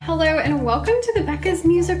Hello and welcome to the Becca's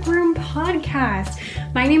Music Room podcast.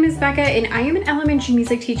 My name is Becca and I am an elementary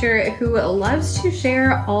music teacher who loves to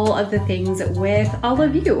share all of the things with all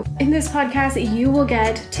of you. In this podcast, you will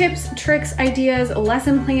get tips, tricks, ideas,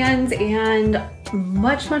 lesson plans, and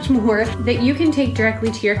much more that you can take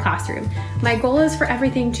directly to your classroom. My goal is for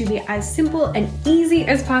everything to be as simple and easy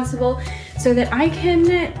as possible so that I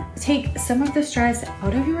can take some of the stress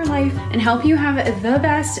out of your life and help you have the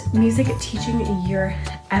best music teaching year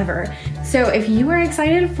ever. So if you are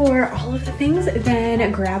excited for all of the things,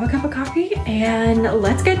 then grab a cup of coffee and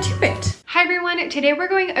let's get to it. Hi everyone, today we're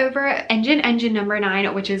going over Engine number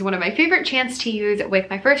 9, which is one of my favorite chants to use with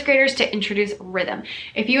my first graders to introduce rhythm.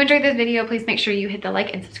 If you enjoyed this video, please make sure you hit the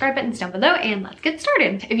like and subscribe buttons down below and let's get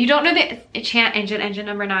started. If you don't know the chant Engine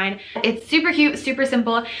number 9, it's super cute, super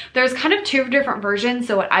simple. There's kind of two different versions,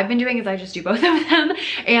 so what I've been doing is I just do both of them,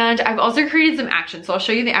 and I've also created some actions, so I'll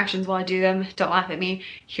show you the actions while I do them. Don't laugh at me.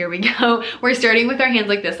 Here we go. We're starting with our hands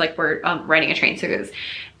like this, like we're riding a train. So it goes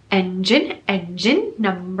Engine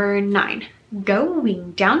number 9,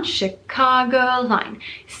 going down Chicago line.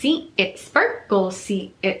 See it sparkle,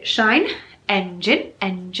 see it shine.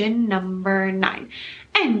 Engine number 9.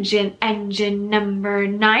 Engine number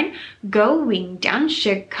 9, going down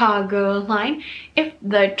Chicago line. If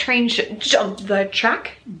the train should jump the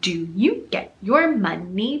track, do you get your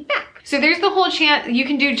money back? So there's the whole chant. You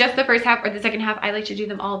can do just the first half or the second half. I like to do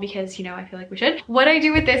them all because, you know, I feel like we should. What I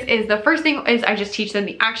do with this is the first thing is I just teach them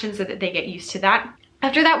the action so that they get used to that.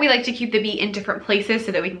 After that, we like to keep the beat in different places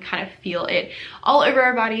so that we can kind of feel it all over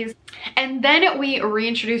our bodies. And then we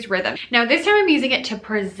reintroduce rhythm. Now this time I'm using it to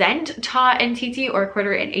present ta and tt, or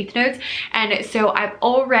quarter and eighth notes. And so I've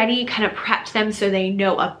already kind of prepped them so they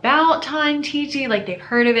know about ta and tt, like they've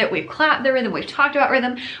heard of it, we've clapped the rhythm, we've talked about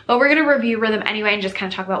rhythm, but we're gonna review rhythm anyway and just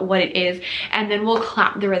kind of talk about what it is. And then we'll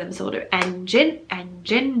clap the rhythm. So we'll do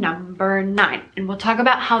engine number 9. And we'll talk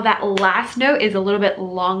about how that last note is a little bit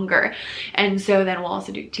longer. And so then we'll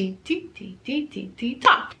also do t t t t t t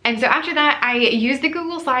ta. And so after that, I use the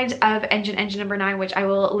Google Slides of Engine number 9, which I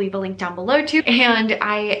will leave a link down below to, and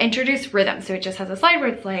I introduce rhythm. So it just has a slide where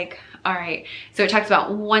it's like, all right, so it talks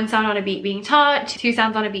about one sound on a beat being ta, two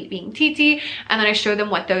sounds on a beat being tt, and then I show them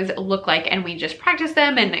what those look like, and we just practice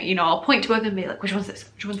them, and you know, I'll point to both of them and be like, which one's this,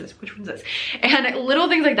 which one's this, which one's this? And little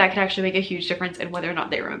things like that can actually make a huge difference in whether or not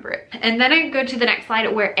they remember it. And then I go to the next slide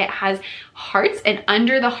where it has hearts, and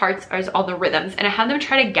under the hearts is all the rhythms, and I have them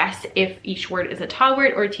try to guess if each word is a ta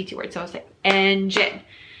word or a tt word. So I'll say engine.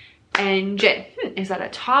 Is that a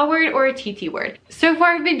ta word or a tt word? So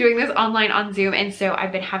far I've been doing this online on Zoom, and so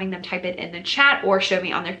I've been having them type it in the chat or show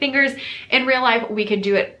me on their fingers. In real life we could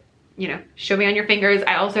do it, you know, show me on your fingers.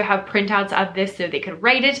 I also have printouts of this so they could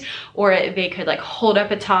write it, or they could like hold up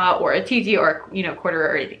a ta or a tt or, you know, quarter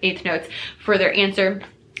or eighth notes for their answer.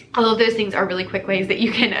 All of those things are really quick ways that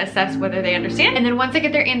you can assess whether they understand. And then once I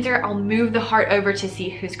get their answer, I'll move the heart over to see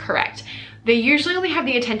who's correct. They usually only have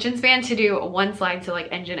the attention span to do one slide, so like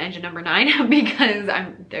engine number 9, because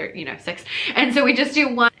they're, you know, 6. And so we just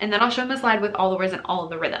do one, and then I'll show them a slide with all the words and all of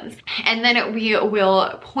the rhythms. And then we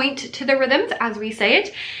will point to the rhythms as we say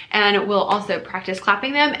it, and we'll also practice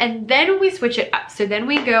clapping them, and then we switch it up. So then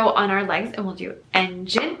we go on our legs and we'll do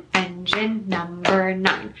engine number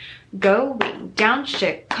 9, going down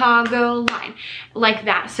Chicago line, like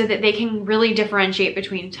that, so that they can really differentiate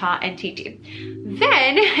between ta and tt.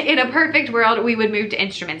 Then in a perfect world we would move to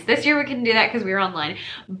instruments. This year we couldn't do that because we were online,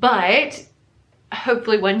 but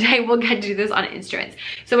hopefully one day we'll get to do this on instruments.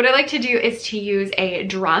 So what I like to do is to use a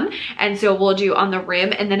drum, and so we'll do on the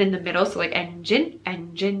rim and then in the middle, so like engine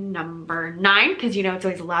number 9, because you know it's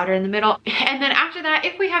always louder in the middle. And then after that,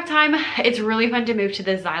 if we have time, it's really fun to move to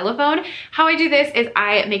the xylophone. How I do this is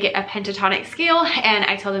I make it a pentatonic scale, and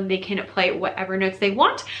I tell them they can play whatever notes they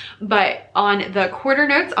want, but on the quarter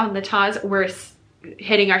notes on the tas, we're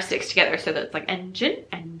hitting our sticks together, so that's like engine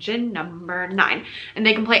number 9, and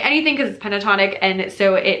they can play anything because it's pentatonic, and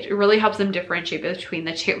so it really helps them differentiate between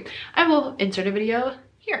the two. I will insert a video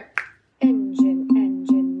here. Engine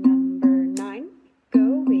number 9,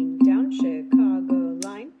 going down Chicago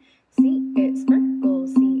line. See it sparkle,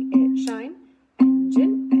 see it shine.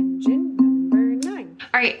 Engine number 9.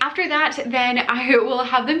 All right, after that, then I will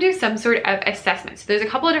have them do some sort of assessment. So there's a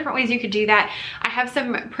couple of different ways you could do that. I have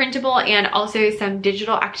some printable and also some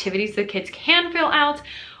digital activities the kids can fill out.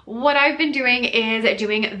 what I've been doing is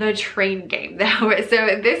doing the train game though.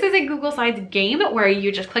 So this is a Google Slides game where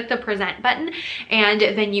you just click the present button and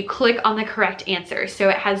then you click on the correct answer. So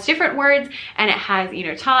it has different words and it has, you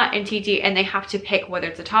know, ta and tt, and they have to pick whether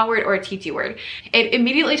it's a ta word or a tt word. It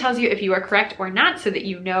immediately tells you if you are correct or not so that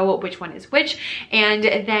you know which one is which, and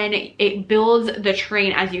then it builds the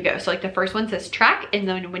train as you go. So like the first one says track, and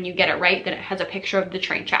then when you get it right, then it has a picture of the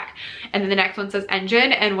train track. And then the next one says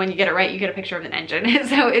engine, and when you get it right, you get a picture of an engine.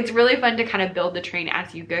 So it's really fun to kind of build the train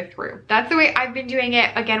as you go through. That's the way I've been doing it.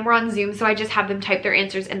 Again, we're on Zoom, so I just have them type their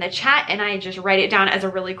answers in the chat and I just write it down as a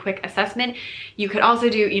really quick assessment. You could also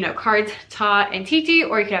do, you know, cards, ta and tt,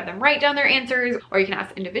 or you could have them write down their answers, or you can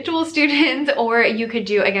ask individual students, or you could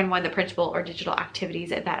do, again, one of the printable or digital activities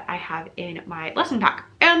that I have in my lesson pack.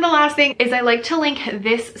 And the last thing is I like to link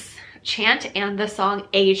this chant and the song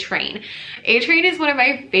A Train. A Train is one of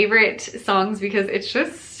my favorite songs because it's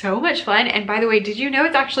just so much fun. And by the way, did you know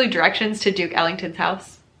it's actually directions to Duke Ellington's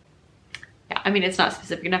house? Yeah, I mean, it's not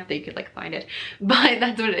specific enough that you could like find it, but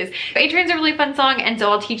that's what it is. A Train's a really fun song, and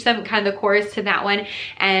so I'll teach them kind of the chorus to that one,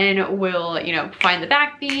 and we'll, you know, find the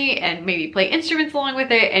backbeat and maybe play instruments along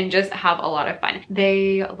with it and just have a lot of fun.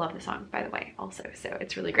 They love the song, by the way, also, so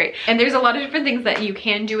it's really great. And there's a lot of different things that you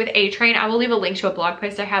can do with A Train. I will leave a link to a blog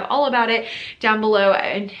post I have all about it down below,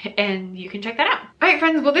 and you can check that out. All right,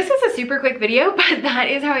 friends, well, this is a super quick video, but that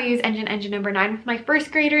is how I use engine number 9 with my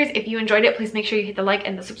first graders. If you enjoyed it, please make sure you hit the like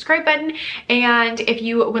and the subscribe button. And if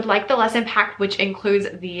you would like the lesson pack, which includes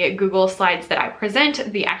the Google Slides that I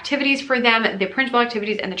present, the activities for them, the printable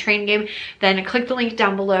activities, and the train game, then click the link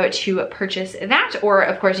down below to purchase that. Or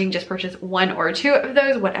of course, you can just purchase 1 or 2 of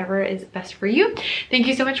those, whatever is best for you. Thank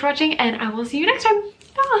you so much for watching, and I will see you next time.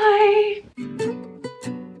 Bye.